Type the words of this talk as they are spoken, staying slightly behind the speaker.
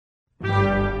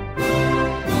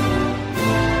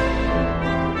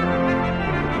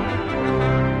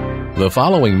The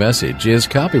following message is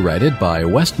copyrighted by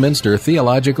Westminster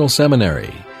Theological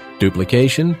Seminary.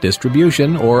 Duplication,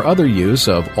 distribution, or other use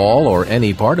of all or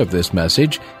any part of this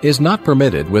message is not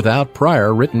permitted without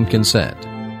prior written consent.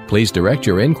 Please direct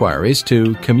your inquiries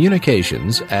to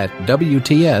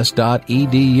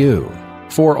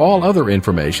communications@wts.edu. For all other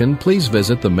information, please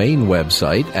visit the main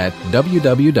website at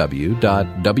www.wts.edu.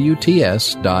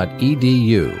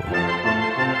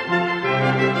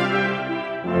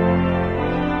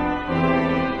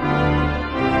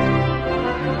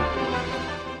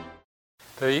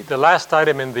 The last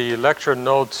item in the lecture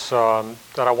notes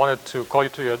that I wanted to call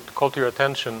to your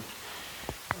attention,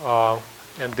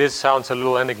 and this sounds a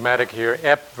little enigmatic here,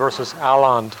 Epp versus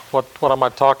Aland. What am I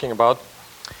talking about?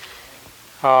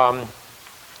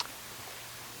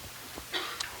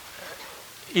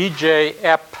 E.J.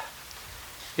 Epp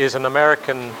is an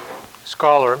American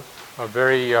scholar,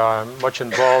 very much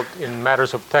involved in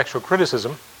matters of textual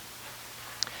criticism,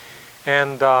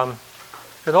 and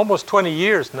in almost 20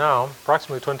 years now,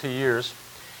 approximately 20 years,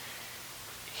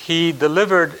 he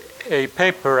delivered a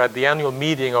paper at the annual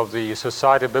meeting of the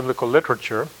Society of Biblical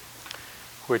Literature,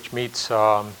 which meets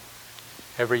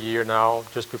every year now,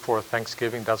 just before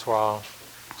Thanksgiving. That's why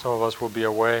some of us will be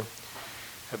away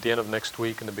at the end of next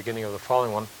week and the beginning of the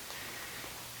following one.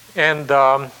 And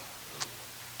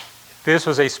this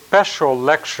was a special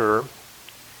lecture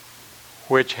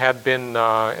which had been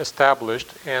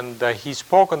established, and he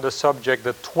spoke on the subject,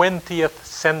 the 20th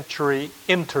century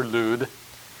interlude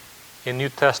in New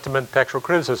Testament textual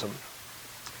criticism.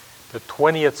 The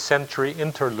 20th century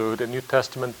interlude in New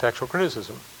Testament textual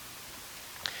criticism.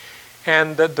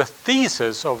 And the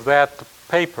thesis of that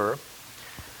paper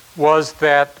was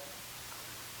that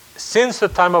since the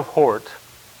time of Hort,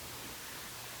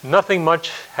 nothing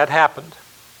much had happened.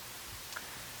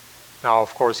 Now,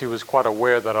 of course, he was quite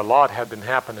aware that a lot had been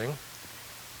happening,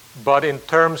 but in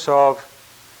terms of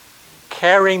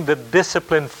carrying the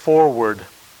discipline forward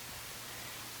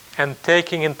and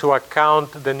taking into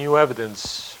account the new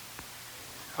evidence,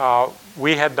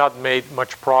 we had not made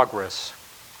much progress.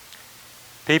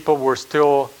 People were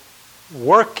still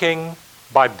working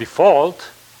by default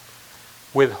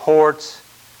with Hort's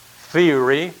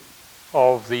theory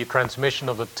of the transmission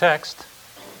of the text,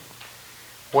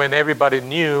 when everybody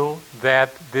knew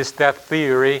that that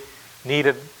theory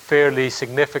needed fairly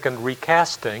significant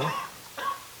recasting.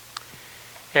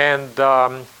 And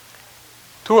to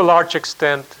a large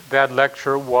extent, that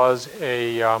lecture was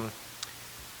a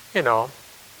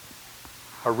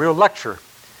real lecture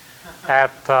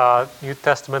at New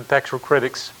Testament textual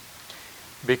critics,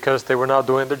 because they were not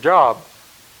doing their job.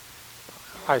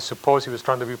 I suppose he was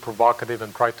trying to be provocative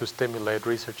and try to stimulate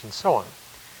research and so on.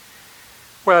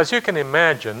 Well, as you can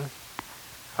imagine,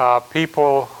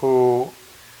 people who,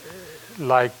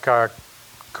 like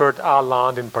Kurt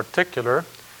Aland in particular,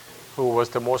 who was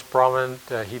the most prominent,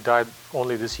 he died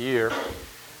only this year,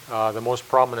 the most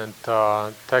prominent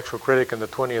textual critic in the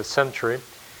 20th century,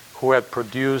 who had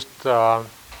produced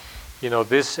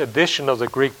this edition of the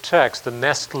Greek text, the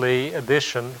Nestle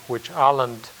edition, which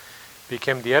Aland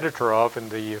became the editor of in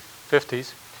the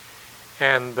 50s,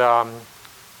 and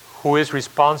who is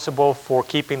responsible for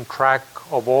keeping track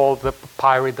of all the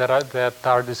papyri that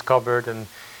are discovered, and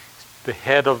the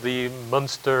head of the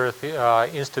Münster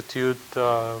Institute,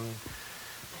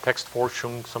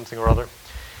 Textforschung, something or other.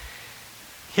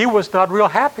 He was not real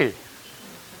happy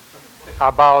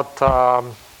about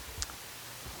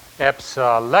Epp's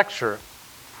lecture.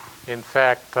 In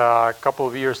fact, a couple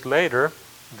of years later,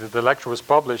 the lecture was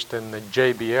published in the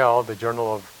JBL, the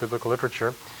Journal of Biblical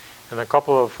Literature, and a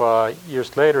couple of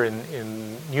years later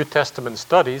in New Testament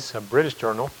Studies, a British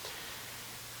journal,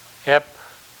 Epp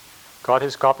got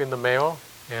his copy in the mail,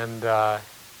 and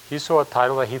he saw a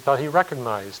title that he thought he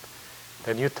recognized.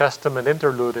 The New Testament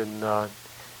interlude the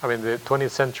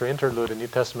 20th century interlude in New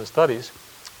Testament Studies,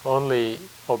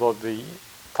 although the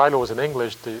title was in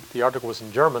English, the article was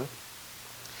in German,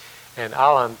 and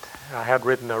Aland had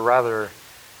written a rather,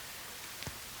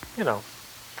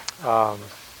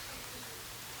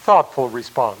 thoughtful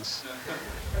response.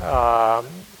 Now,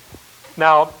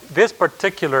 this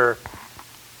particular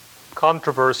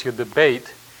controversy or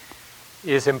debate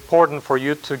is important for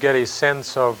you to get a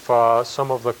sense of some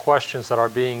of the questions that are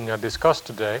being discussed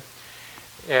today,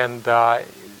 and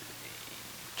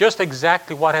just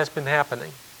exactly what has been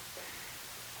happening.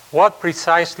 What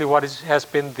has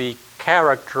been the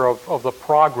character of the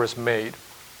progress made.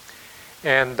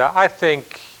 And I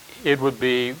think it would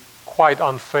be quite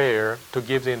unfair to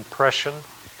give the impression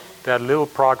that little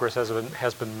progress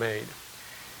has been made.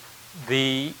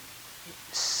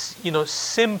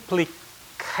 Simply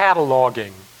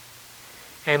cataloging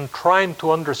and trying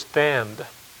to understand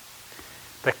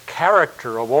the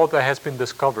character of all that has been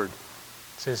discovered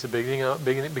since the beginning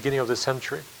of the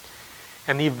century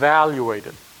and evaluate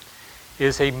it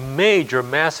is a major,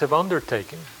 massive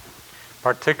undertaking,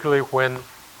 particularly when,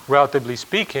 relatively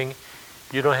speaking,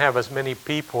 you don't have as many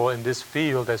people in this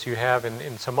field as you have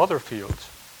in some other fields.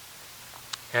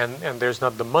 And there's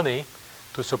not the money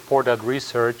to support that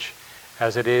research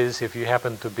as it is if you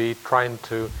happen to be trying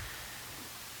to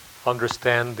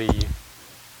understand the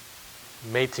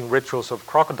mating rituals of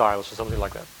crocodiles or something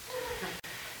like that.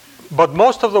 But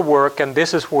most of the work, and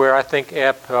this is where I think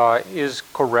Epp is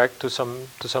correct to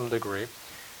some degree,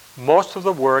 most of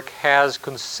the work has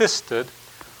consisted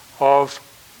of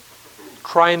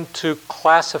trying to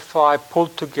classify, pull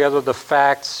together the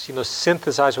facts,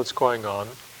 synthesize what's going on.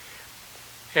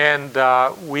 And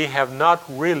we have not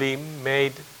really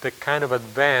made the kind of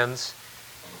advance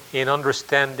in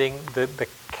understanding the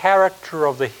character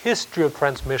of the history of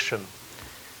transmission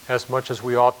as much as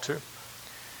we ought to.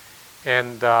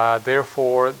 And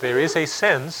therefore, there is a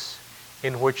sense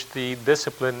in which the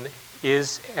discipline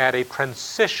is at a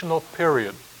transitional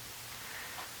period.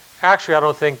 Actually, I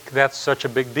don't think that's such a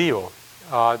big deal.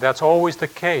 That's always the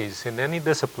case. In any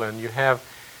discipline, you have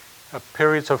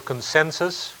periods of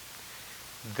consensus,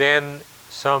 then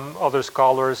some other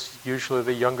scholars, usually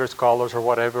the younger scholars or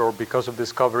whatever, or because of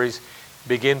discoveries,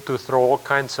 begin to throw all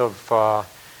kinds of,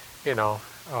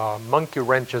 monkey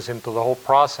wrenches into the whole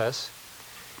process.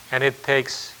 And it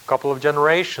takes a couple of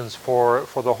generations for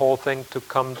the whole thing to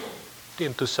come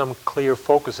into some clear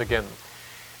focus again.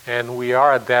 And we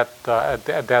are at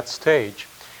that stage.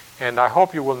 And I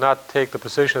hope you will not take the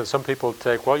position that some people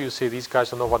take, well, you see, these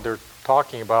guys don't know what they're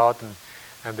talking about,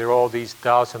 and there are all these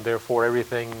doubts, and therefore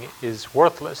everything is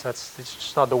worthless. It's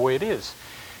just not the way it is.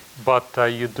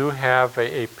 But you do have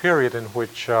a period in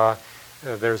which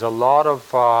there's a lot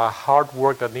of hard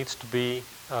work that needs to be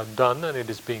done, and it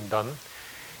is being done.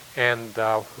 And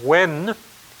when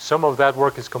some of that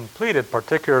work is completed,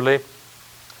 particularly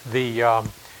the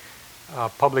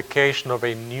publication of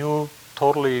a new,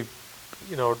 totally,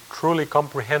 truly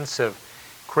comprehensive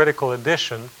critical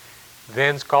edition,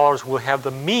 then scholars will have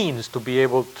the means to be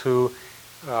able to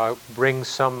bring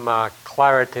some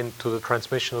clarity into the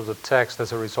transmission of the text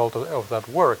as a result of that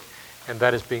work. And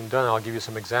that is being done. I'll give you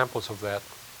some examples of that.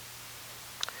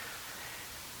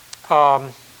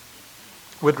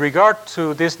 With regard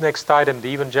to this next item, the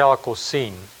evangelical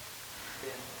scene,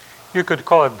 you could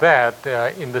call it that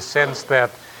in the sense that,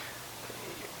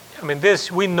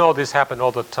 we know this happened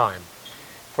all the time.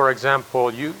 For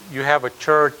example, you have a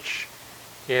church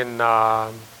in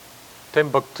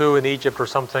Timbuktu in Egypt or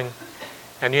something,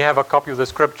 and you have a copy of the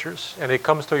scriptures, and it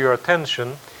comes to your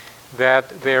attention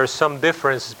that there are some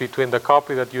differences between the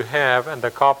copy that you have and the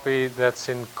copy that's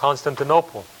in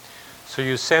Constantinople. So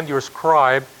you send your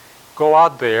scribe, go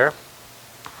out there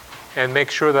and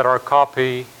make sure that our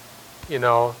copy,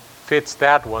 fits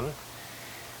that one.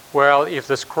 Well, if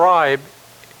the scribe,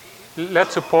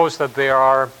 let's suppose that there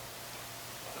are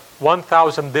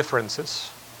 1,000 differences,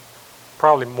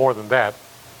 probably more than that,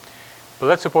 but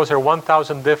let's suppose there are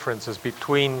 1,000 differences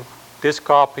between this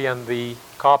copy and the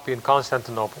copy in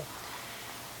Constantinople.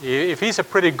 If he's a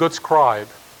pretty good scribe,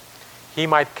 he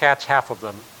might catch half of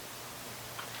them.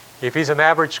 If he's an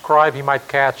average scribe, he might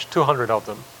catch 200 of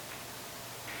them.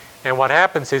 And what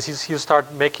happens is he'll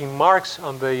start making marks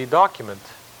on the document.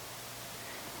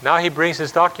 Now he brings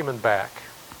his document back.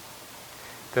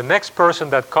 The next person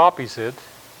that copies it,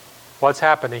 what's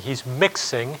happening? He's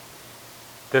mixing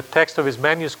the text of his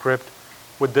manuscript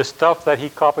with the stuff that he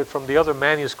copied from the other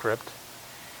manuscript.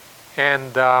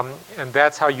 And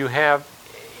that's how you have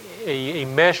a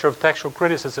measure of textual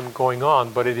criticism going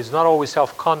on, but it is not always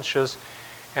self-conscious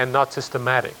and not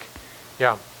systematic.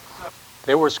 Yeah.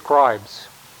 They were scribes,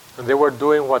 and they were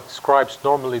doing what scribes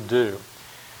normally do.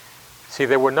 See,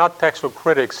 they were not textual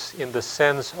critics in the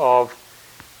sense of,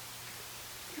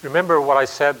 remember what I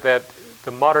said, that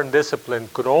the modern discipline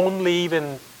could only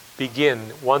even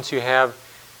begin once you have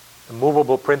a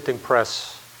movable printing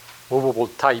press, movable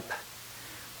type,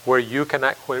 where you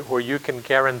can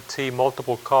guarantee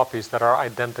multiple copies that are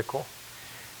identical.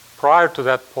 Prior to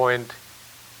that point,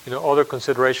 other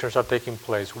considerations are taking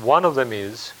place. One of them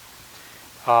is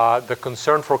the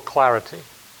concern for clarity,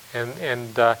 and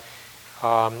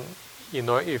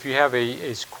if you have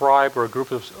a scribe or a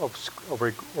group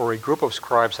of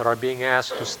scribes that are being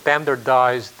asked to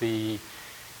standardize the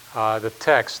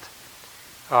text,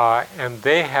 and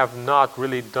they have not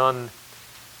really done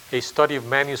a study of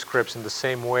manuscripts in the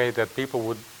same way that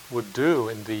people would do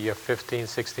in the 15th,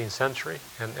 16th century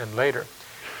and later.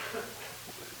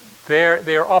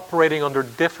 they're operating under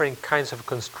different kinds of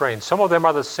constraints. Some of them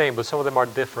are the same, but some of them are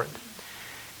different.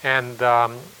 And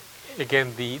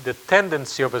again, the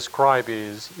tendency of a scribe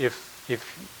is if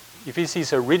he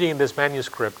sees a reading in this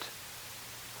manuscript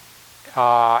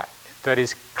that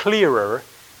is clearer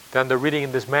than the reading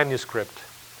in this manuscript,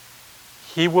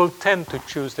 he will tend to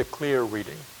choose the clear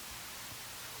reading,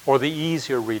 or the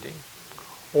easier reading,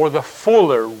 or the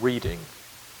fuller reading.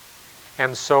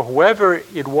 And so whoever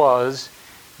it was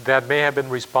that may have been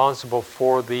responsible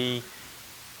for the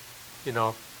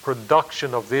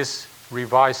production of this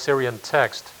revised Syrian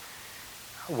text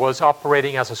was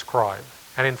operating as a scribe.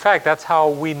 And in fact, that's how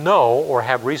we know, or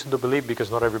have reason to believe,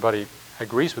 because not everybody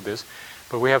agrees with this,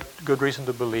 but we have good reason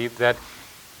to believe that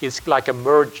it's like a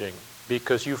merging,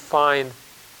 because you find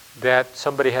that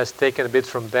somebody has taken a bit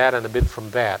from that and a bit from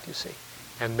that, you see,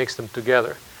 and mixed them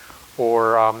together.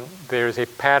 Or there's a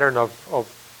pattern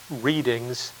of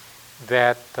readings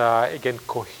that, again,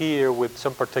 cohere with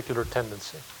some particular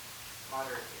tendency.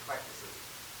 Moderate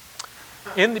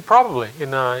eclecticism. Probably,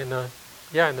 in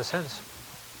a sense.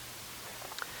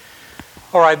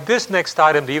 All right, this next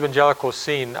item, the evangelical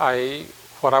scene,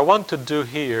 what I want to do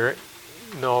here,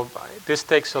 this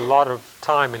takes a lot of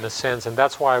time in a sense, and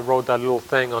that's why I wrote that little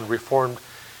thing on Reformed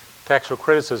textual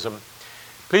criticism.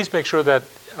 Please make sure that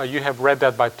you have read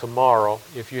that by tomorrow,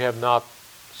 if you have not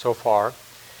so far.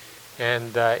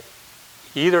 And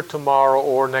either tomorrow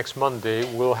or next Monday,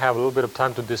 we'll have a little bit of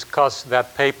time to discuss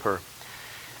that paper.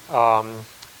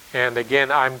 And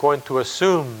again, I'm going to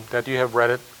assume that you have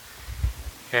read it,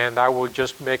 and I will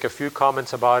just make a few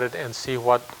comments about it and see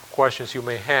what questions you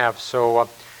may have. So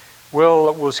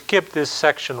we'll skip this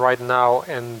section right now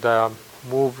and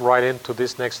move right into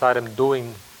this next item,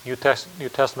 doing New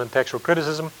Testament textual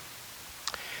criticism,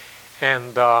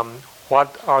 and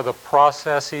what are the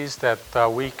processes that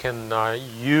we can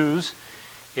use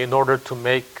in order to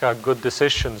make good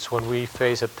decisions when we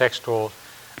face a textual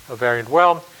variant.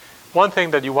 Well, one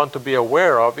thing that you want to be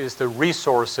aware of is the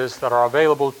resources that are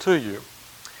available to you.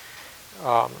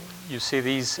 You see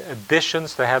these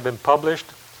editions that have been published,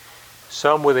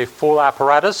 some with a full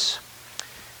apparatus.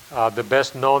 The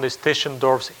best known is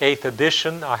Tischendorf's 8th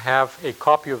edition. I have a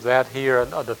copy of that here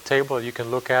at the table that you can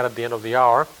look at the end of the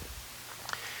hour.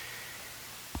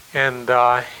 And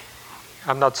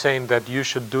I'm not saying that you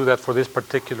should do that for this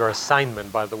particular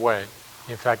assignment, by the way.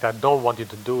 In fact, I don't want you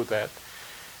to do that.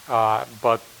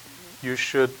 But you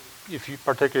should,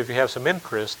 particularly if you have some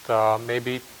interest,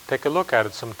 maybe take a look at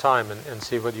it sometime and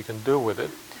see what you can do with it.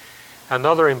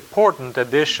 Another important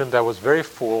edition that was very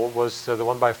full was the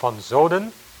one by von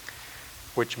Zoden,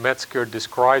 which Metzger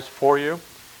describes for you.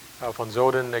 Von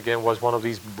Zoden, again, was one of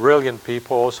these brilliant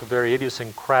people, also very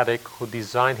idiosyncratic, who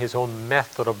designed his own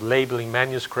method of labeling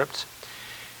manuscripts.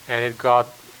 And it got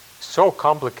so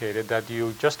complicated that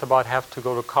you just about have to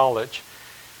go to college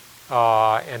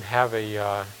and have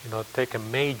take a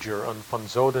major on von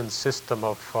Zoden's system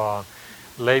of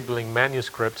labeling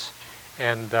manuscripts.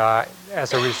 And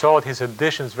as a result, his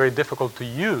edition is very difficult to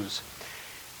use.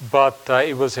 But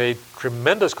it was a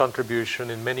tremendous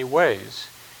contribution in many ways.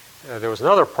 There was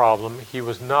another problem. He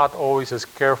was not always as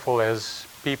careful as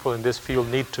people in this field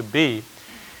need to be.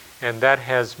 And that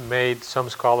has made some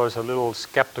scholars a little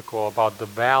skeptical about the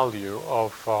value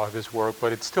of this work.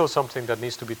 But it's still something that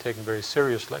needs to be taken very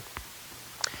seriously.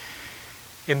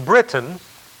 In Britain,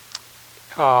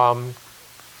 a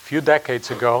few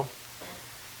decades ago,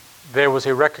 there was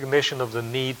a recognition of the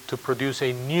need to produce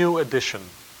a new edition.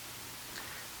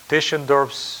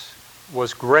 Tischendorf's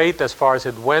was great as far as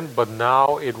it went, but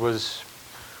now it was,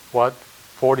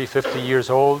 40, 50 years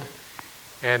old,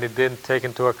 and it didn't take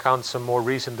into account some more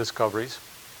recent discoveries.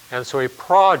 And so a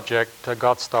project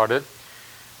got started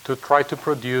to try to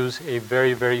produce a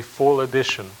very, very full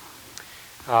edition.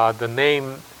 The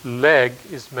name Legg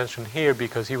is mentioned here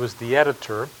because he was the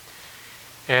editor,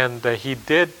 and he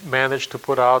did manage to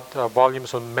put out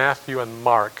volumes on Matthew and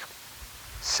Mark.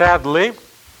 Sadly,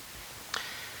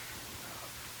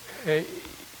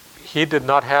 he did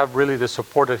not have really the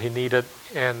support that he needed,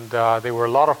 and there were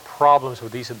a lot of problems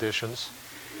with these editions,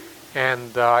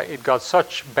 and it got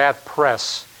such bad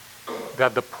press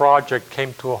that the project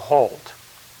came to a halt.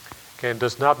 Okay, it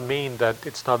does not mean that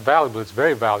it's not valuable. It's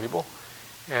very valuable,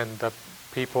 and the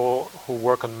people who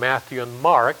work on Matthew and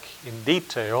Mark in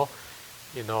detail,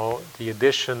 the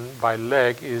edition by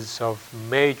Legg is of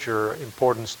major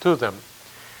importance to them.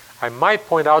 I might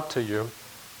point out to you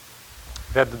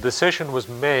that the decision was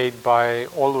made by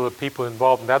all of the people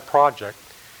involved in that project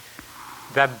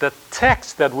that the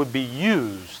text that would be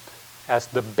used as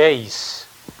the base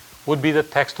would be the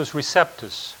Textus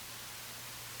Receptus.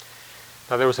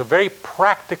 Now there was a very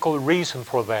practical reason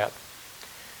for that.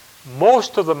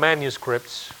 Most of the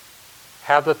manuscripts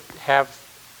have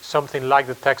something like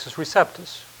the Textus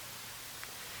Receptus.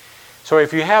 So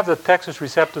if you have the Textus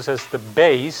Receptus as the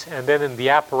base, and then in the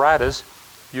apparatus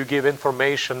you give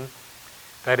information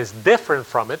that is different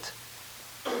from it,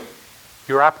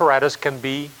 your apparatus can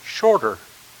be shorter.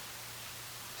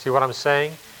 See what I'm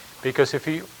saying? Because if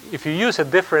you use a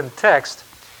different text,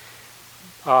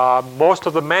 most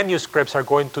of the manuscripts are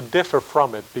going to differ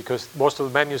from it, because most of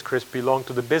the manuscripts belong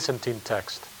to the Byzantine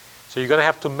text. So you're going to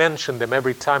have to mention them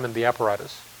every time in the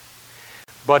apparatus.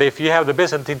 But if you have the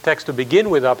Byzantine text to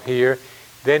begin with up here,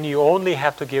 then you only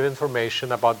have to give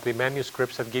information about the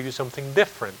manuscripts that give you something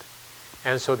different.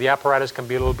 And so the apparatus can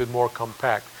be a little bit more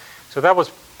compact. So that was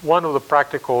one of the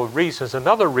practical reasons.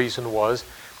 Another reason was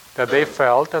that they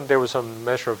felt, and there was some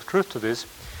measure of truth to this,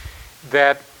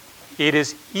 that it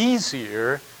is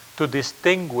easier to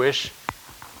distinguish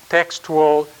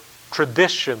textual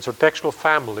traditions or textual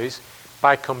families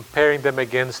by comparing them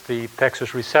against the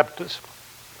Textus Receptus.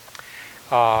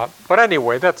 But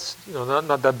anyway, that's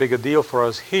not that big a deal for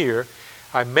us here.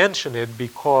 I mention it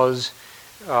because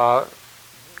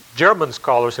German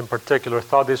scholars in particular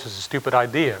thought this was a stupid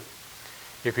idea.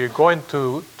 If you're going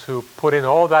to put in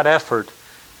all that effort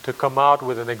to come out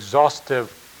with an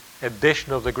exhaustive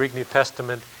edition of the Greek New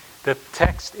Testament, the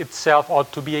text itself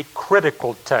ought to be a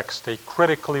critical text, a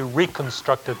critically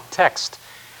reconstructed text,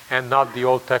 and not the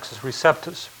old Textus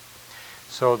Receptus.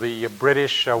 So the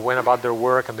British went about their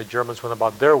work, and the Germans went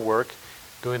about their work,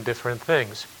 doing different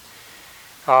things.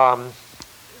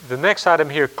 The next item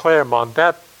here, Claremont,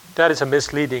 that is a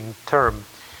misleading term.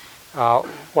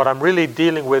 What I'm really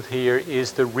dealing with here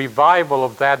is the revival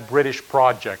of that British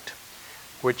project,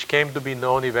 which came to be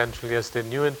known eventually as the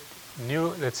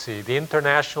the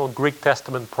International Greek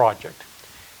Testament Project.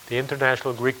 The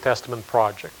International Greek Testament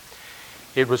Project.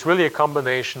 It was really a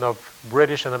combination of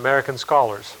British and American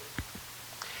scholars.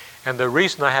 And the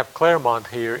reason I have Claremont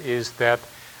here is that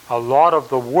a lot of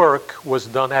the work was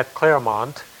done at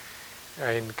Claremont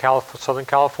in Southern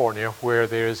California, where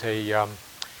there's a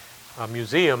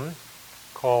museum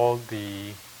called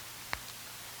the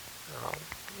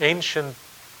Ancient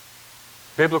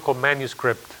Biblical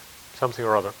Manuscript, something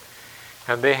or other.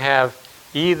 And they have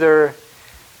either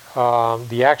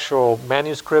the actual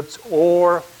manuscripts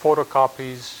or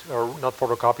photocopies, or not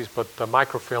photocopies, but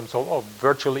microfilms of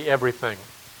virtually everything.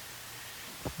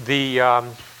 The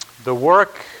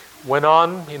work went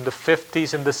on in the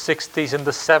 50s, in the 60s, in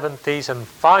the 70s, and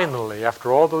finally,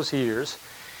 after all those years,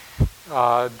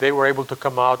 they were able to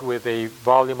come out with a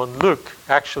volume on Luke,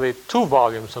 actually 2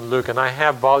 volumes on Luke, and I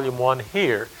have volume 1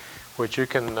 here, which you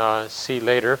can see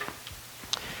later,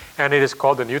 and it is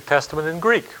called the New Testament in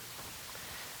Greek.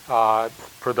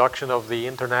 Production of the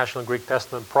International Greek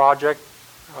Testament Project,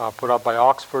 put out by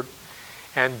Oxford,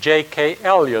 and J.K.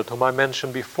 Elliott, whom I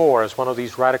mentioned before as one of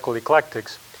these radical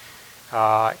eclectics,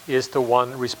 is the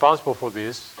one responsible for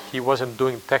this. He wasn't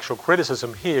doing textual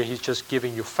criticism here, he's just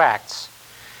giving you facts.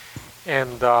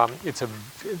 And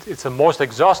it's the most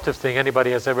exhaustive thing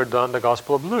anybody has ever done, the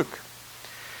Gospel of Luke.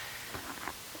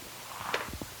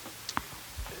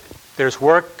 There's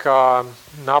work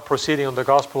now proceeding on the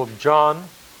Gospel of John,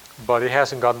 but it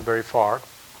hasn't gotten very far.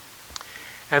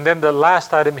 And then the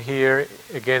last item here,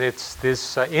 again, it's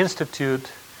this Institut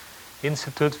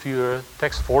für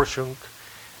Textforschung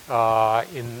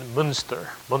in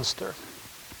Münster.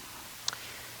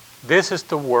 This is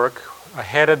the work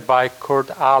headed by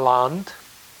Kurt Aland,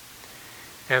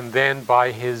 and then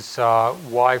by his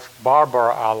wife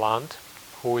Barbara Aland,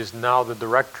 who is now the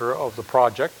director of the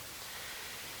project.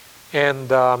 And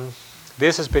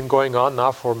this has been going on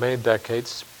now for many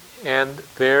decades, and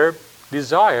their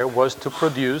desire was to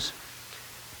produce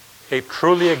a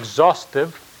truly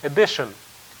exhaustive edition,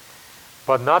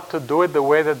 but not to do it the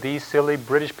way that these silly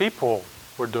British people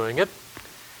were doing it,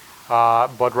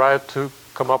 but rather to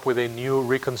come up with a new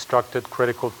reconstructed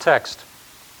critical text.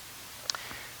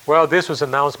 Well, this was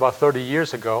announced about 30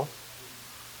 years ago,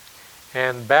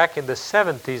 and back in the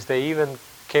 70s they even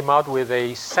came out with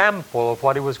a sample of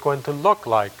what it was going to look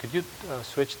like. Could you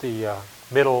switch the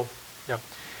middle? Yeah.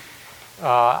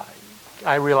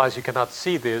 I realize you cannot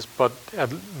see this, but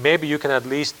maybe you can at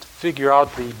least figure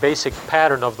out the basic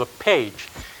pattern of the page.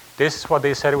 This is what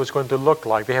they said it was going to look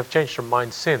like. They have changed their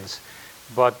mind since,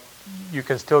 but you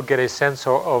can still get a sense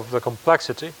of the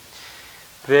complexity.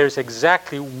 There's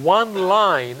exactly 1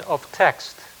 line of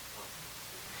text,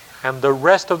 and the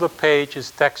rest of the page is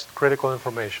text critical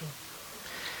information.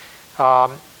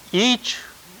 Each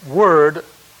word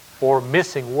or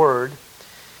missing word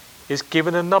is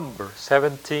given a number,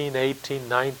 17, 18,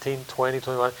 19, 20,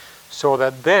 21, so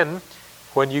that then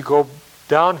when you go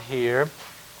down here,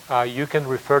 you can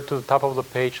refer to the top of the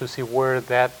page to see where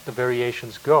the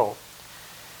variations go.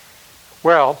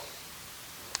 Well,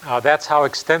 that's how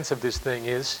extensive this thing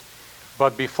is.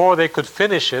 But before they could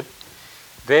finish it,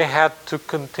 they had to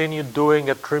continue doing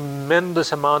a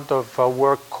tremendous amount of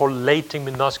work collating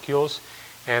minuscules.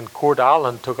 And Kurt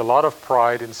Aland took a lot of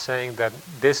pride in saying that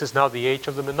this is now the age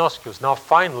of the minuscules. Now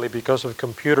finally, because of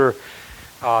computer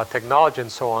technology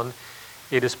and so on,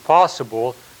 it is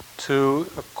possible to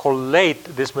collate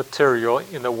this material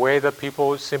in a way that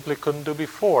people simply couldn't do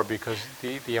before, because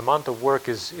the amount of work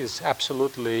is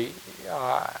absolutely,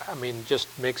 just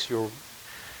makes your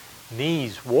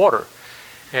knees water.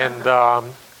 And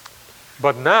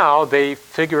but now they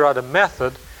figure out a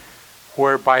method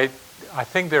whereby I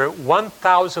think there are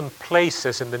 1,000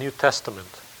 places in the New Testament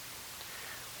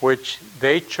which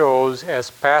they chose as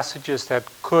passages that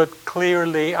could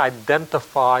clearly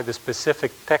identify the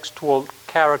specific textual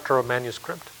character of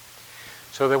manuscript.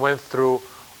 So they went through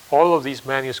all of these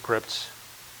manuscripts.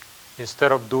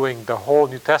 Instead of doing the whole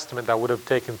New Testament that would have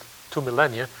taken 2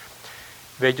 millennia,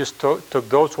 they just took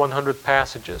those 100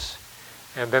 passages,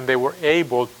 and then they were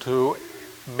able to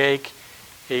make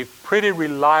a pretty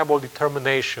reliable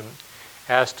determination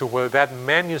as to whether that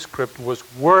manuscript was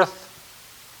worth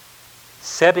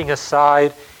setting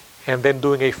aside and then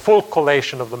doing a full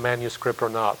collation of the manuscript or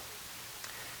not.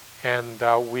 And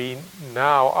we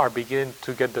now are beginning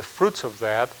to get the fruits of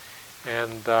that,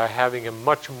 and having a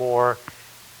much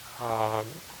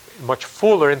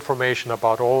fuller information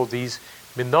about all these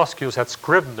minuscules that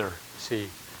Scribner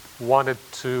wanted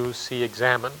to see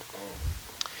examined.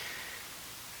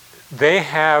 They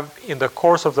have, in the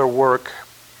course of their work,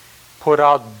 put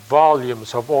out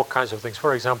volumes of all kinds of things.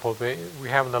 For example, we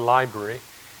have in the library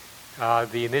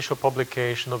the initial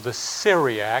publication of the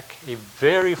Syriac, a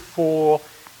very full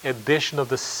edition of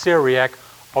the Syriac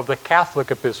of the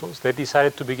Catholic epistles. They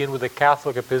decided to begin with the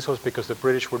Catholic epistles because the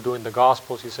British were doing the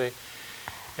Gospels,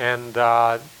 and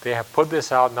they have put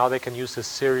this out. Now they can use the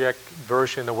Syriac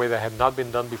version in a way that had not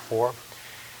been done before.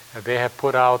 They have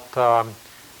put out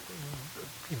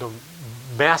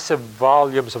massive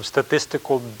volumes of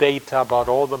statistical data about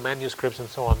all the manuscripts and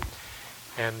so on.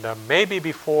 And maybe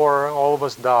before all of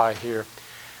us die here,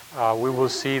 we will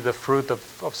see the fruit of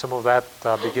some of that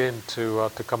begin to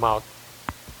come out.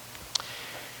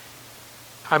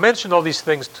 I mentioned all these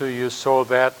things to you so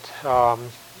that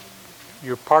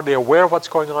you're partly aware of what's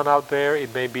going on out there.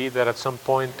 It may be that at some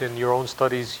point in your own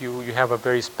studies you have a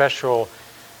very special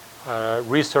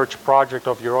research project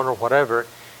of your own or whatever,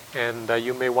 and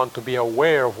you may want to be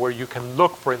aware of where you can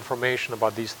look for information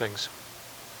about these things.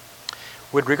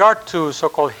 With regard to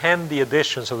so-called handy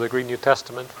editions of the Greek New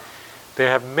Testament, there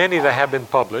have many that have been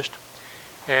published,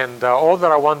 and all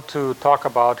that I want to talk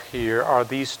about here are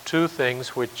these two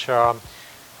things which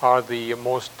are the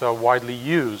most widely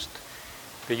used: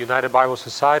 the United Bible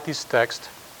Society's text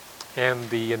and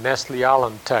the Nestle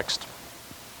Aland text.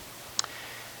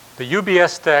 The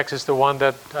UBS text is the one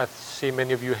that I see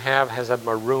many of you has that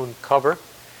maroon cover.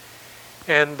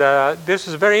 And this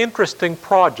is a very interesting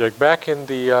project. Back in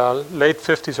the late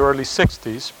 50s or early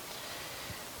 60s,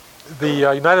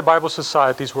 the United Bible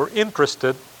Societies were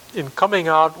interested in coming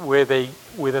out with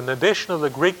an edition of the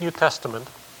Greek New Testament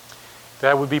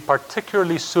that would be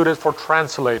particularly suited for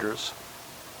translators.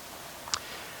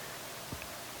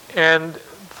 And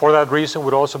for that reason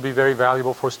would also be very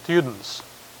valuable for students.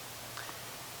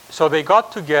 So they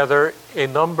got together a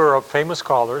number of famous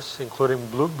scholars, including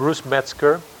Bruce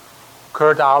Metzger,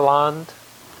 Kurt Aland,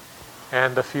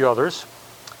 and a few others,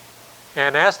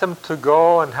 and asked them to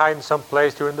go and hide in some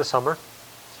place during the summer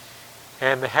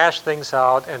and hash things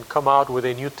out and come out with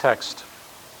a new text.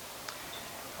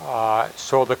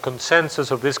 So the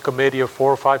consensus of this committee of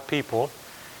 4 or 5 people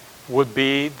would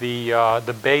be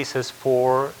the basis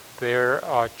for their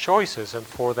choices and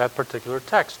for that particular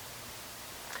text.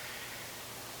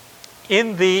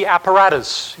 In the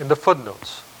apparatus, in the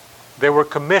footnotes, they were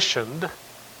commissioned.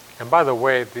 And by the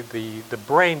way, the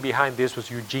brain behind this was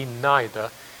Eugene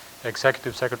Nida,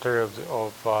 Executive Secretary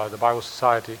of the Bible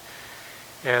Society.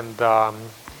 And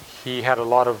he had a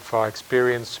lot of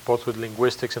experience both with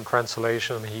linguistics and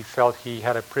translation, and he felt he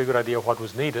had a pretty good idea of what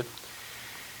was needed.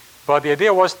 But the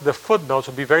idea was the footnotes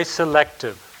would be very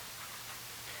selective.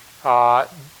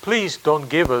 Please don't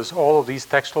give us all of these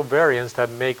textual variants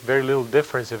that make very little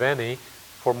difference, if any,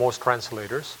 for most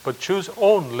translators, but choose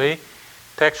only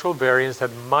textual variants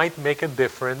that might make a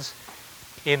difference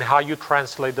in how you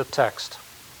translate the text.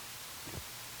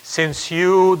 since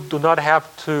you do not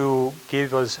have to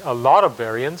give us a lot of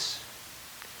variants,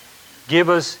 give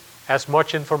us as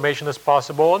much information as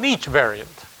possible on each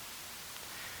variant.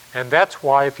 And that's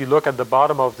why if you look at the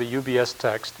bottom of the UBS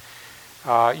text,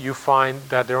 you find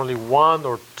that there are only 1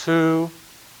 or 2,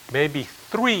 maybe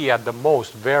 3 at the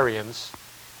most variants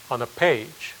on a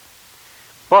page.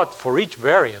 But for each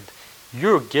variant,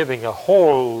 you're giving a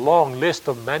whole long list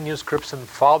of manuscripts and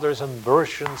fathers and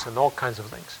versions and all kinds of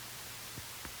things.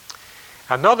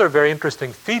 Another very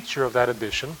interesting feature of that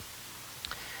edition,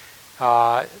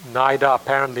 NIDA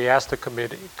apparently asked the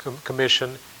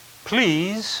commission,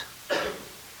 please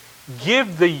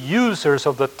give the users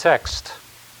of the text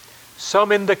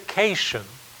some indication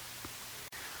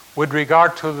with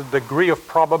regard to the degree of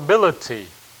probability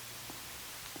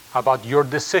about your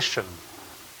decision.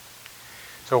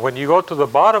 So when you go to the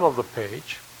bottom of the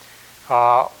page,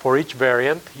 for each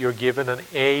variant, you're given an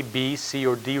A, B, C,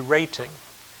 or D rating.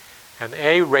 An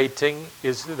A rating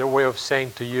is their way of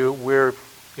saying to you, we're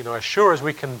as sure as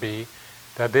we can be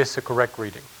that this is a correct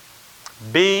reading.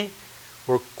 B,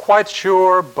 we're quite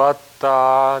sure, but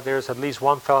there's at least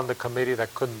one fellow in the committee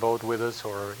that couldn't vote with us,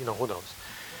 or who knows.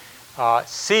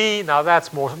 C, now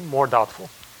that's more doubtful,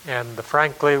 and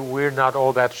frankly, we're not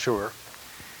all that sure.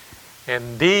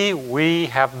 And D, we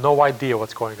have no idea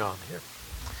what's going on here.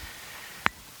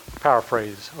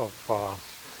 Paraphrase of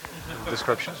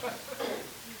descriptions.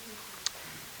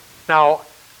 Now,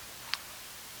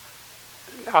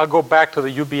 I'll go back to the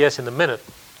UBS in a minute,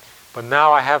 but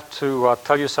now I have to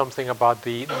tell you something about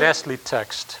the Nestle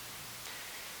text.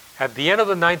 At the end of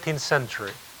the 19th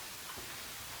century,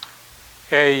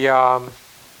 a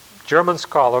German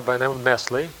scholar by the name of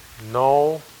Nestle,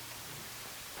 no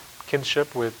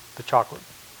kinship with the chocolate,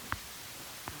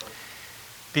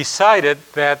 decided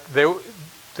that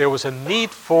there was a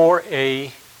need for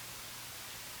a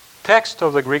text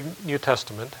of the Greek New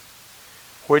Testament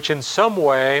which in some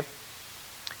way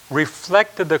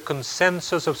reflected the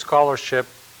consensus of scholarship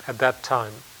at that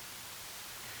time.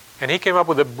 And he came up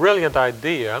with a brilliant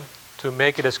idea to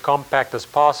make it as compact as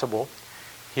possible.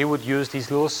 He would use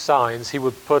these little signs. He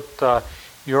would put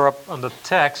Europe on the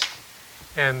text,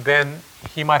 and then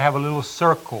he might have a little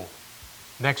circle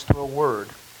next to a word.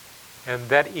 And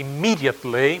that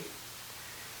immediately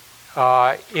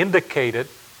indicated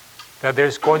that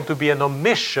there's going to be an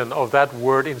omission of that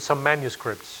word in some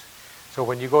manuscripts. So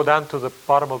when you go down to the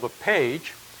bottom of the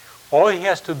page, all he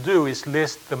has to do is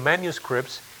list the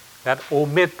manuscripts that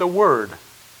omit the word.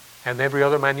 And every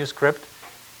other manuscript,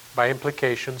 by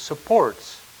implication,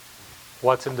 supports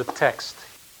what's in the text.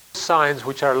 Signs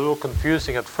which are a little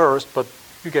confusing at first, but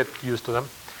you get used to them.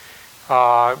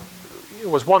 It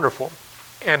was wonderful.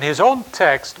 And his own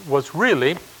text was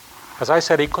really, as I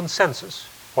said, a consensus.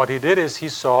 What he did is he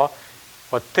saw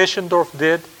what Tischendorf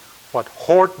did, what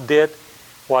Hort did,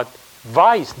 what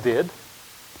Weiss did,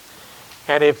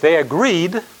 and if they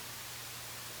agreed,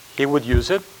 he would use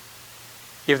it.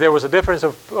 If there was a difference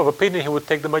of opinion, he would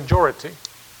take the majority.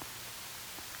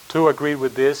 2 agreed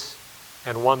with this,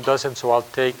 and 1 doesn't, so I'll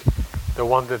take the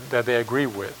one that they agree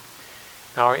with.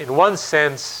 Now, in one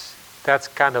sense, that's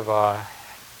kind of an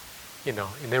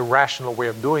irrational way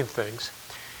of doing things.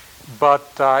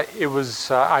 But it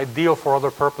was ideal for other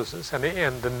purposes.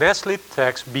 And the Nestle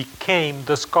text became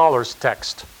the scholar's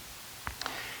text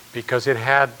because it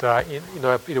had,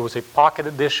 it was a pocket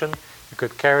edition. You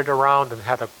could carry it around and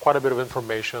had quite a bit of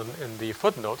information in the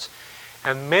footnotes.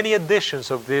 And many editions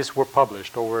of this were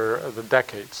published over the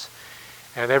decades.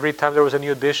 And every time there was a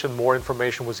new edition, more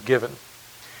information was given.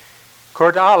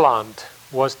 Kurt Aland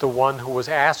was the one who was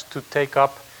asked to take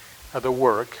up the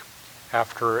work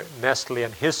after Nestle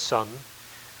and his son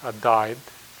died,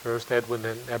 first Edwin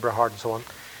and Eberhard and so on.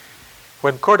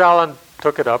 When Kurt Aland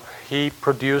took it up, he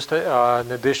produced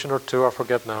an edition or 2, I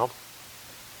forget now.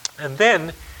 And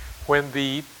then when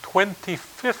the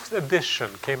 25th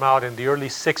edition came out in the early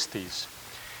 60s,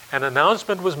 an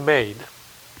announcement was made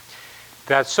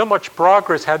that so much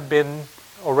progress had been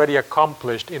already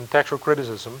accomplished in textual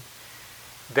criticism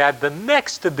that the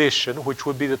next edition, which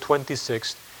would be the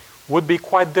 26th, would be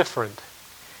quite different,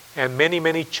 and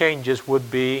many changes were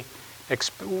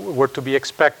to be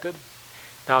expected.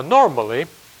 Now, normally,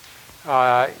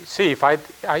 if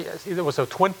it was a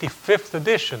 25th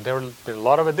edition, there were a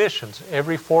lot of editions.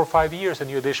 Every 4 or 5 years, a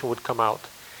new edition would come out.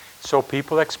 So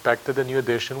people expected a new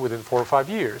edition within 4 or 5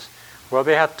 years. Well,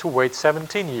 they had to wait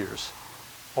 17 years,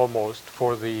 almost,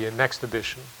 for the next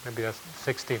edition. Maybe that's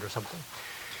 16 or something,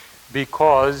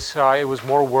 because it was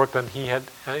more work than he had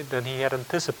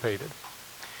anticipated.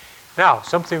 Now,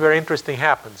 something very interesting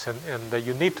happens, and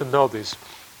you need to know this.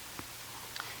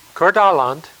 Kurt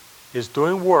Aland is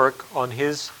doing work on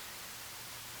his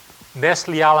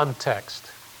Nestle Aland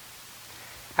text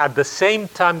at the same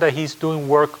time that he's doing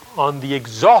work on the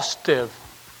exhaustive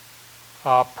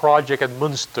project at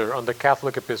Münster on the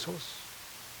Catholic epistles.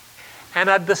 And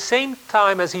at the same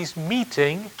time as he's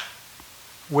meeting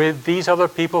with these other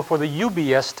people for the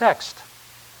UBS text.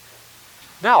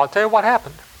 Now, I'll tell you what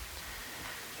happened.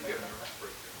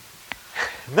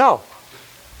 No.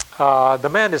 The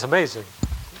man is amazing,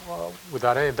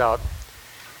 without any doubt.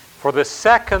 For the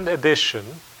second edition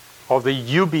of the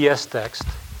UBS text,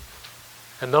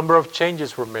 a number of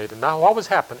changes were made. And now what was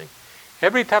happening?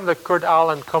 Every time that Kurt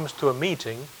Aland comes to a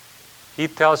meeting, he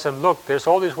tells them, look, there's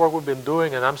all this work we've been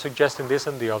doing, and I'm suggesting this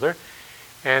and the other.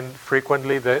 And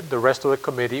frequently the rest of the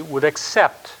committee would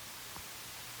accept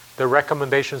the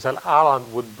recommendations that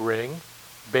Aland would bring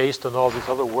based on all this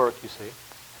other work, you see.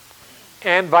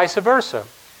 And vice versa.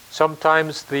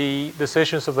 Sometimes the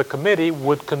decisions of the committee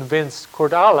would convince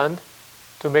Kurt Aland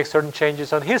to make certain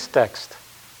changes on his text.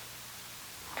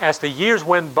 As the years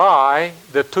went by,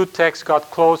 the two texts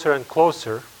got closer and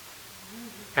closer,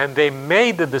 and they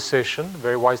made the decision,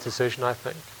 very wise decision I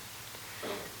think,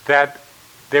 that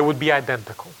they would be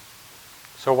identical.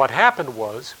 So what happened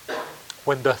was,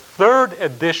 when the third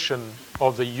edition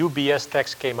of the UBS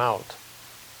text came out,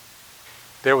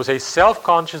 there was a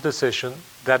self-conscious decision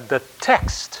that the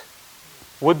text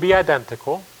would be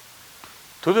identical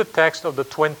to the text of the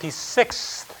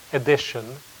 26th edition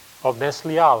of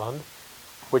Nestle Aland,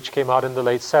 which came out in the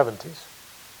late 70s.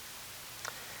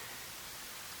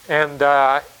 And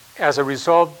as a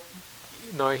result,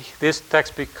 this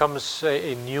text becomes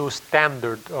a new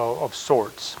standard of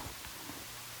sorts.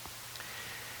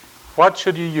 What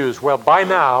should you use? Well, by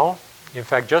now, in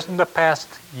fact, just in the past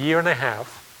year and a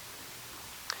half,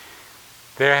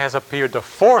 there has appeared the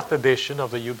fourth edition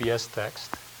of the UBS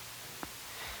text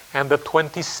and the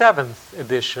 27th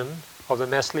edition of the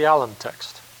Nestle Aland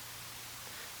text.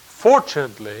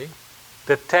 Fortunately,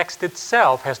 the text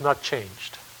itself has not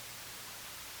changed.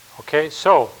 Okay,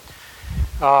 so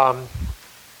the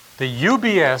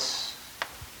UBS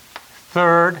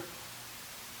third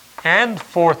and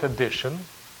fourth edition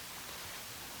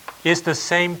is the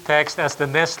same text as the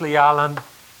Nestle Aland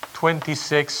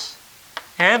 26th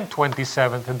and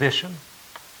 27th edition.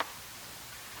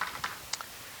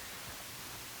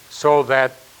 So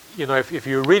that, if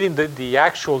you're reading the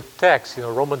actual text,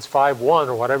 Romans 5:1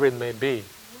 or whatever it may be,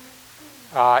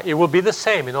 it will be the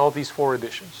same in all these four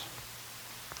editions.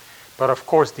 But of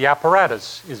course, the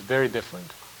apparatus is very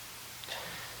different.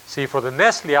 See, for the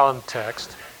Nestle Aland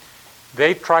text,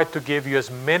 they tried to give you as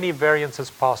many variants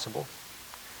as possible.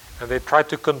 And they tried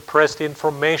to compress the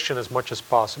information as much as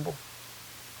possible.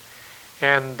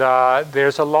 And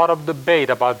there's a lot of debate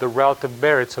about the relative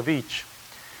merits of each.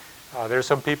 There are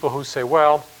some people who say,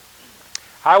 well,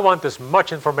 I want as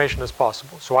much information as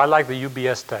possible, so I like the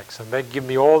UBS text, and they give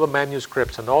me all the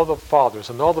manuscripts and all the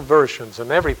fathers and all the versions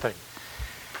and everything.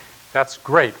 That's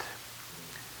great.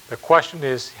 The question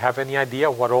is, have any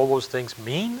idea what all those things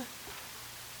mean?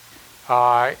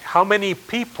 How many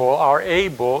people are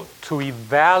able to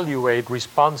evaluate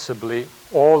responsibly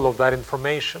all of that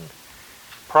information?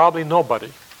 Probably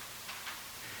nobody.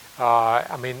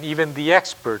 Even the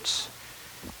experts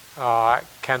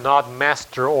cannot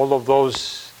master all of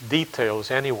those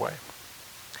details anyway.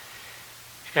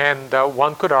 And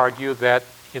one could argue that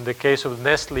in the case of the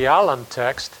Nestle Aland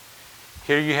text,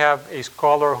 here you have a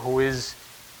scholar who is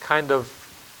kind of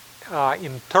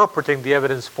interpreting the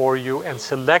evidence for you and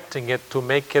selecting it to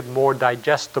make it more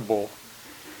digestible.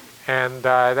 And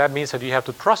that means that you have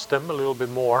to trust them a little bit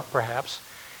more, perhaps,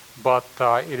 but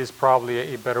it is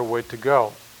probably a better way to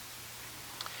go.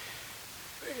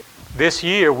 This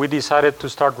year, we decided to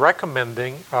start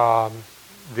recommending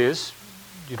this.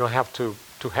 You don't have to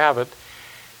have it.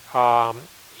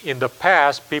 In the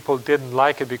past, people didn't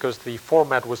like it because the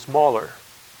format was smaller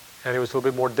and it was a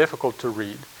little bit more difficult to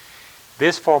read.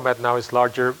 This format now is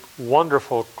larger,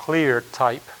 wonderful, clear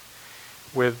type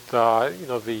with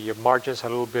the margins a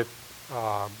little bit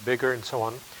bigger and so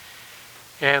on.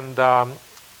 And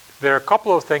there are a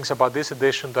couple of things about this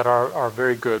edition that are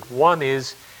very good. One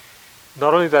is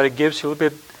not only that it gives you a little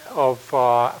bit of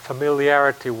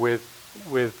familiarity with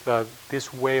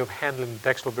this way of handling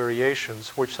textual variations,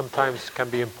 which sometimes can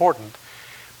be important,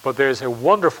 but there's a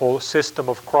wonderful system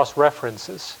of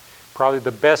cross-references, probably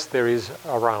the best there is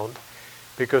around,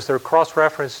 because they're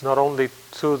cross-referenced not only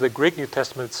to the Greek New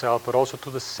Testament itself, but also to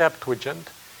the Septuagint.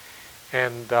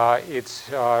 And it's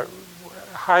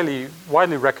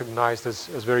widely recognized as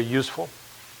very useful.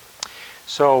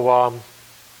 So,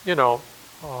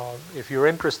 if you're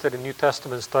interested in New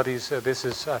Testament studies, this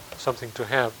is something to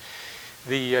have.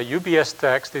 The UBS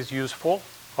text is useful,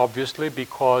 obviously,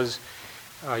 because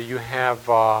you have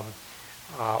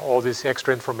all this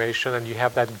extra information, and you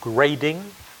have that grading.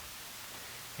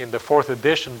 In the 4th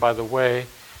edition, by the way,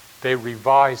 they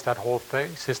revised that whole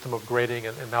system of grading,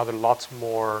 and now there are lots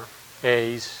more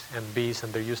A's and B's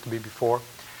than there used to be before.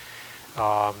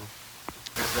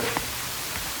 Is that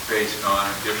based on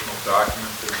additional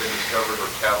documents that have been discovered or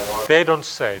cataloged? They don't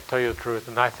say, tell you the truth.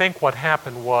 And I think what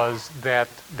happened was that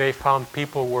they found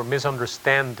people were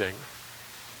misunderstanding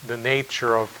the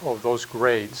nature of those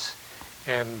grades.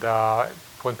 And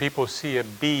when people see a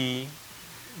B,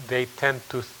 they tend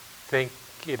to think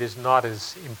it is not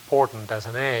as important as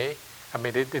an A. I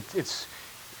mean, it's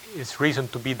reason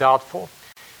to be doubtful.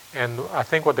 And I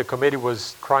think what the committee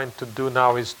was trying to do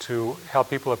now is to help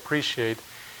people appreciate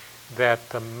that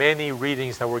many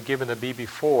readings that were given a B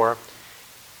before,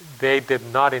 they did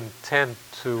not intend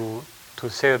to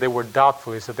say that they were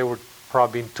doubtful. It's that they were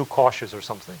probably being too cautious or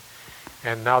something.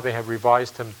 And now they have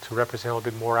revised them to represent a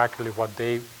little bit more accurately what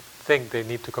they think they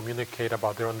need to communicate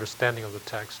about their understanding of the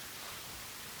text.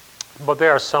 But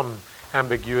there are some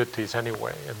ambiguities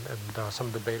anyway, and some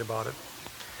debate about it.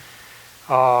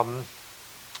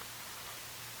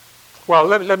 Well,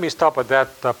 let me stop at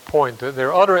that point.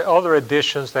 There are other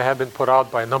editions that have been put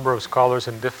out by a number of scholars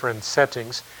in different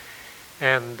settings,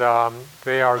 and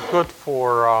they are good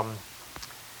for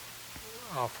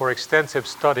extensive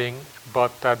studying.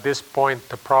 But at this point,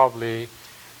 probably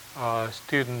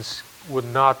students would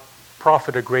not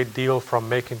profit a great deal from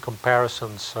making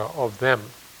comparisons of them.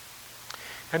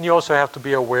 And you also have to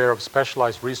be aware of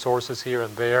specialized resources here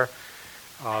and there.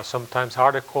 Sometimes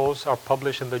articles are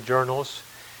published in the journals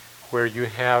where you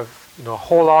have a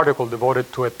whole article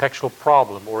devoted to a textual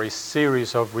problem or a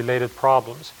series of related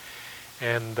problems.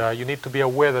 And you need to be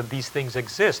aware that these things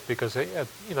exist, because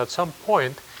at some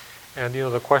point, and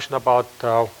the question about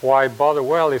why bother?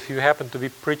 Well, if you happen to be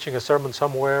preaching a sermon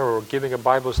somewhere or giving a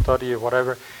Bible study or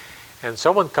whatever, and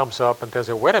someone comes up and says,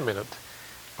 wait a minute,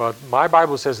 but my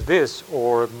Bible says this,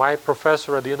 or my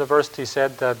professor at the university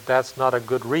said that that's not a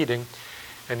good reading,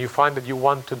 and you find that you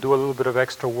want to do a little bit of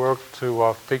extra work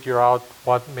to figure out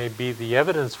what may be the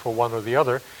evidence for one or the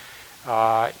other,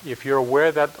 if you're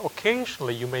aware that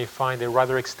occasionally you may find a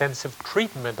rather extensive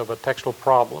treatment of a textual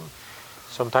problem,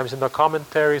 sometimes in the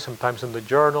commentary, sometimes in the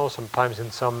journal, sometimes in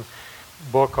some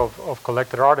book of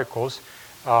collected articles,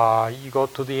 you go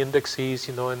to the indexes,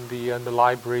 in the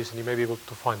libraries, and you may be able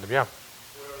to find them. Yeah.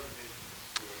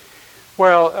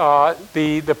 Well,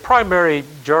 the primary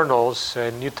journals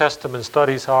in New Testament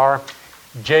studies are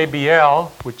JBL,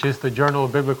 which is the Journal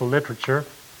of Biblical Literature,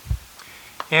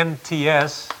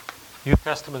 NTS, New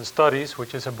Testament Studies,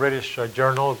 which is a British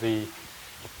journal, the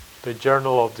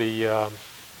Journal of the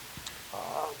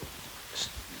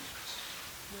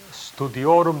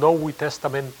Studiorum Novi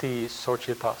Testamenti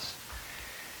Societas.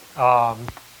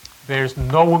 There's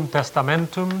Novum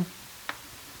Testamentum,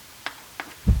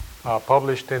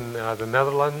 published in the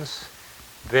Netherlands.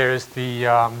 There's the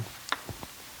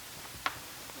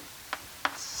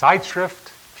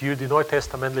Zeitschrift für die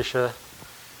Neutestamentliche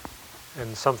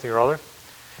and something or other,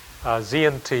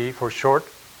 ZNT for short.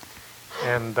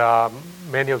 And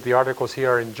many of the articles here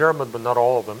are in German, but not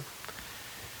all of them.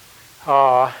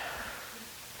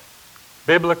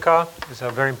 Biblica is a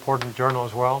very important journal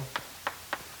as well.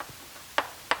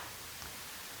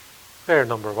 There are a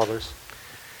number of others.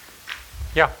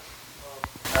 Yeah.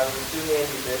 The two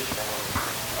handy fish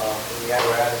in the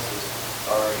apparatuses,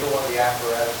 are either one of the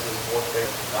apparatuses more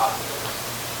favorite documents?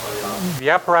 Or not? The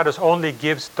apparatus only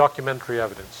gives documentary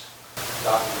evidence.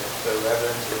 Documents, so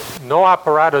evidence is... No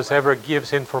apparatus ever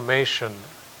gives information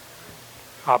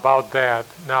about that.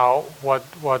 Now,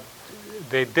 what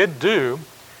they did do,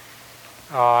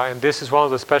 and this is one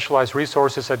of the specialized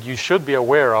resources that you should be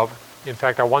aware of, in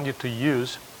fact, I want you to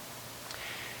use,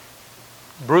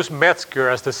 Bruce Metzger,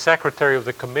 as the secretary of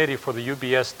the committee for the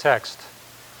UBS text,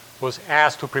 was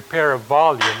asked to prepare a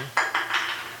volume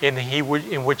in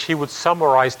which he would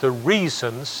summarize the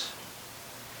reasons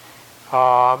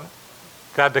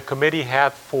that the committee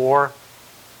had for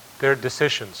their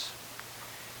decisions.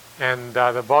 And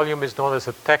the volume is known as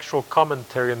a textual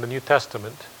commentary on the New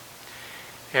Testament.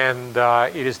 And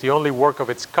it is the only work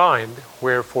of its kind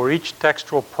where for each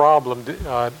textual problem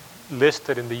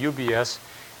listed in the UBS,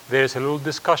 there's a little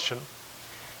discussion.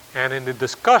 And in the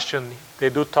discussion, they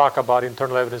do talk about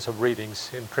internal evidence of readings,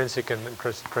 intrinsic and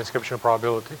transcriptional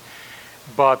probability.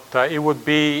 But it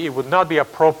would not be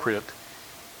appropriate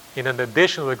in an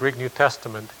edition of the Greek New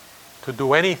Testament to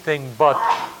do anything but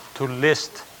to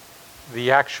list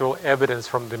the actual evidence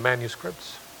from the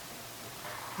manuscripts.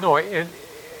 No,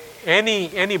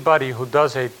 anybody who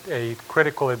does a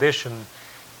critical edition,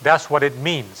 that's what it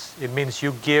means. It means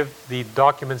you give the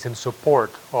documents in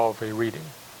support of a reading.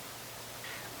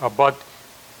 But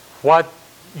what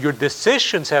your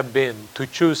decisions have been to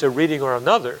choose a reading or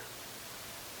another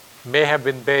may have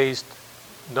been based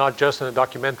not just on the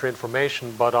documentary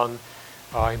information, but on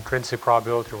intrinsic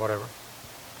probability or whatever.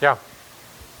 Yeah.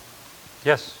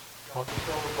 Yes. So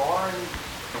barring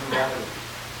new evidence,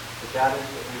 is that it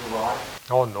that we rely?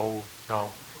 Oh no.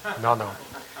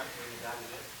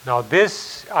 Now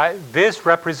this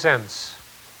represents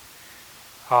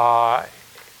a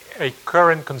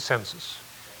current consensus.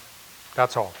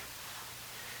 That's all.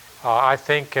 I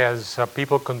think as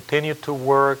people continue to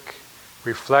work,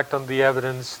 reflect on the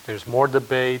evidence, there's more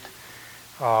debate,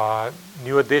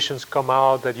 new additions come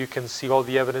out that you can see all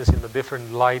the evidence in a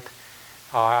different light.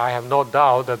 I have no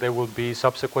doubt that there will be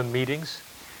subsequent meetings,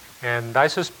 and I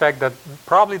suspect that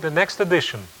probably the next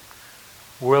edition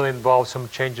will involve some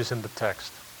changes in the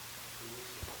text.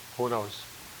 Who knows?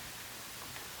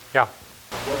 Yeah.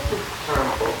 What's the term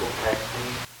local text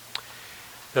mean?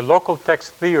 The local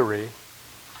text theory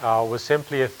was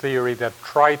simply a theory that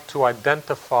tried to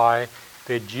identify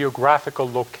the geographical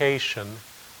location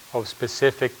of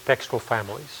specific textual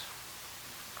families.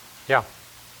 Yeah.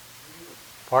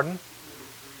 Pardon?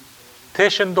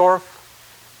 Tischendorf,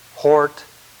 Hort,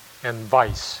 and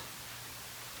Weiss.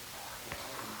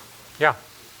 Yeah.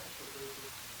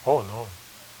 Oh,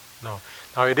 no.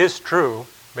 Now, it is true,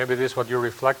 maybe this is what you're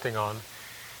reflecting on,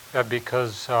 that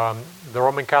because the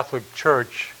Roman Catholic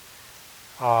Church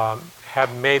had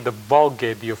made the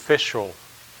Vulgate the official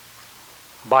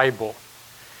Bible,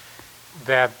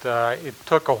 that it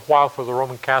took a while for the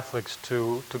Roman Catholics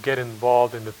to get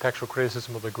involved in the textual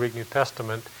criticism of the Greek New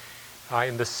Testament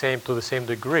to the same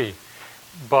degree.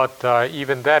 But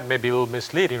even that may be a little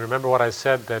misleading. Remember what I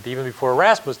said, that even before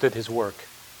Erasmus did his work,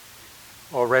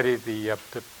 already the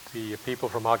people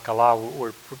from Alcala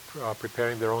were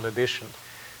preparing their own edition.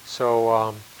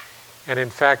 So, and in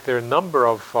fact, there are a number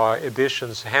of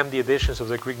editions, handy editions of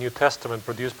the Greek New Testament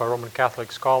produced by Roman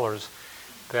Catholic scholars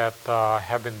that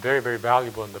have been very, very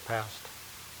valuable in the past.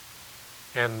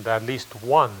 And at least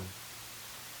one,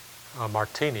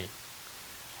 Martini,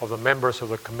 of the members of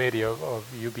the committee of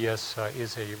UBS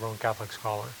is a Roman Catholic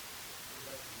scholar.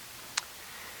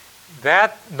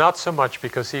 That, not so much,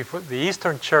 because see, the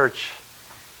Eastern Church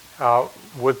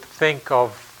would think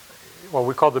of what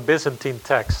we call the Byzantine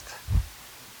text,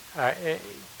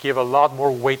 give a lot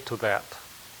more weight to that.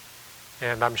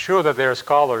 And I'm sure that there are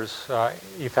scholars,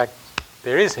 in fact,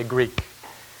 there is a Greek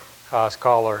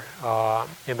scholar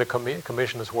in the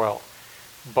commission as well.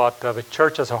 But the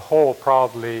church as a whole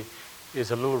probably is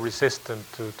a little resistant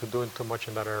to doing too much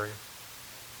in that area.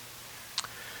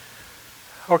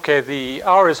 Okay, the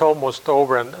hour is almost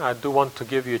over, and I do want to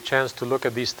give you a chance to look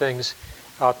at these things.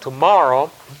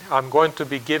 Tomorrow, I'm going to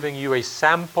be giving you a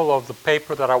sample of the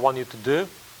paper that I want you to do.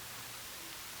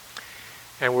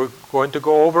 And we're going to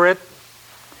go over it.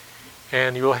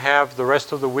 And you'll have the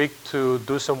rest of the week to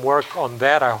do some work on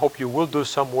that. I hope you will do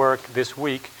some work this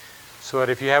week, so that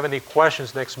if you have any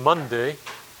questions next Monday,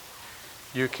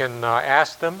 you can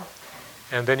ask them,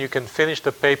 and then you can finish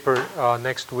the paper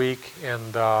next week,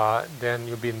 and then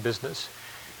you'll be in business.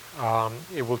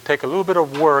 It will take a little bit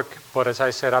of work, but as I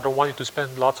said, I don't want you to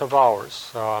spend lots of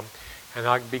hours. And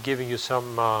I'll be giving you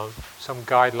some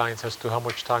guidelines as to how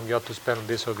much time you have to spend on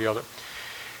this or the other.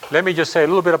 Let me just say a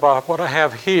little bit about what I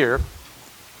have here.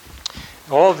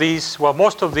 All these, well,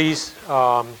 most of these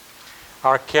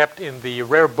are kept in the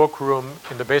rare book room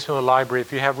in the basement of the library.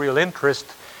 If you have real interest,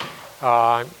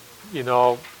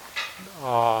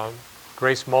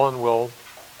 Grace Mullen will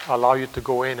allow you to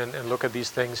go in and look at these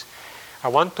things. I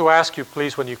want to ask you,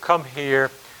 please, when you come here,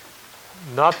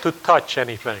 not to touch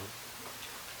anything.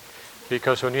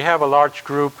 Because when you have a large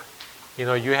group, you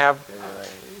have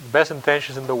best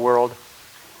intentions in the world,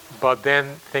 but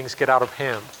then things get out of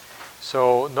hand.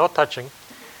 So no touching.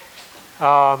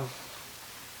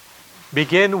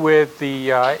 Begin with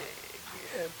the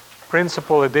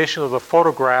principal edition of the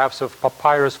photographs of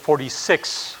Papyrus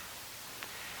 46.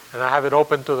 And I have it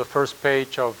open to the first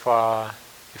page of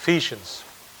Ephesians.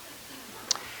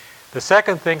 The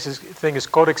second thing is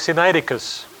Codex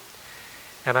Sinaiticus.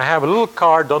 And I have a little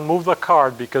card. Don't move the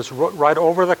card, because right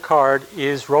over the card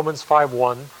is Romans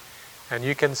 5:1. And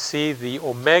you can see the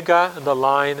omega and the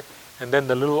line, and then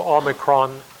the little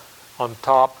omicron on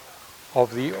top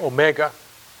of the omega.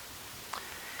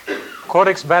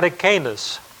 Codex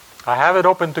Vaticanus. I have it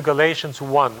open to Galatians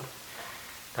 1.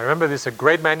 Now remember, this is a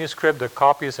great manuscript. The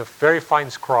copy is a very fine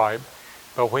scribe.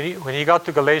 But when he got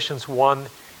to Galatians 1,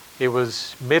 It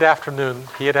was mid-afternoon.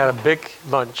 He had a big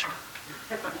lunch.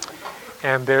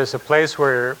 And there's a place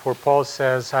where Paul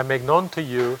says, I make known to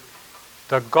you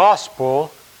the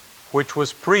gospel which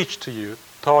was preached to you,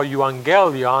 to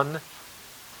euangelion,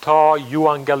 to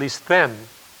euangelisten.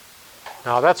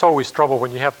 Now that's always trouble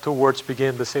when you have two words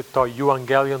begin to say to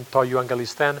euangelion, to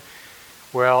euangelisten.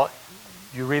 Well,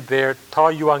 you read there,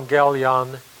 to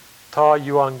euangelion, to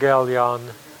euangelion,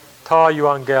 to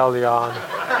euangelion,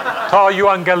 to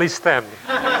euangelisten.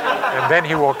 And then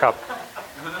he woke up.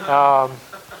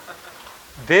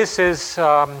 This is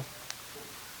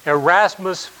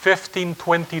Erasmus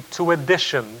 1522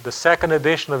 edition, the second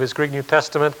edition of his Greek New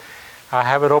Testament. I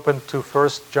have it open to 1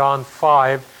 John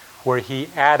 5, where he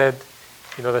added,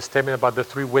 the statement about the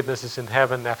three witnesses in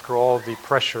heaven after all the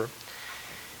pressure.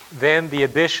 Then the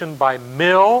edition by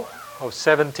Mill of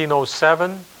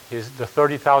 1707, the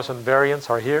 30,000 variants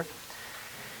are here.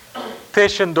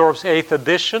 Tischendorf's 8th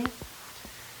edition.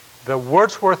 The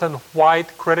Wordsworth and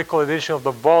White critical edition of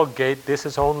the Vulgate. This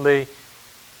is only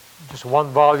just one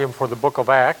volume for the book of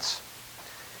Acts.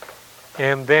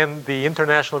 And then the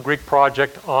International Greek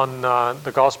Project on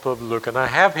the Gospel of Luke. And I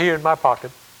have here in my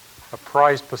pocket a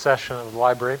prized possession of the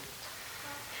library.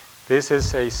 This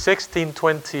is a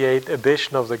 1628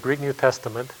 edition of the Greek New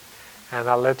Testament. And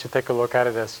I'll let you take a look at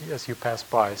it as you pass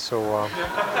by. So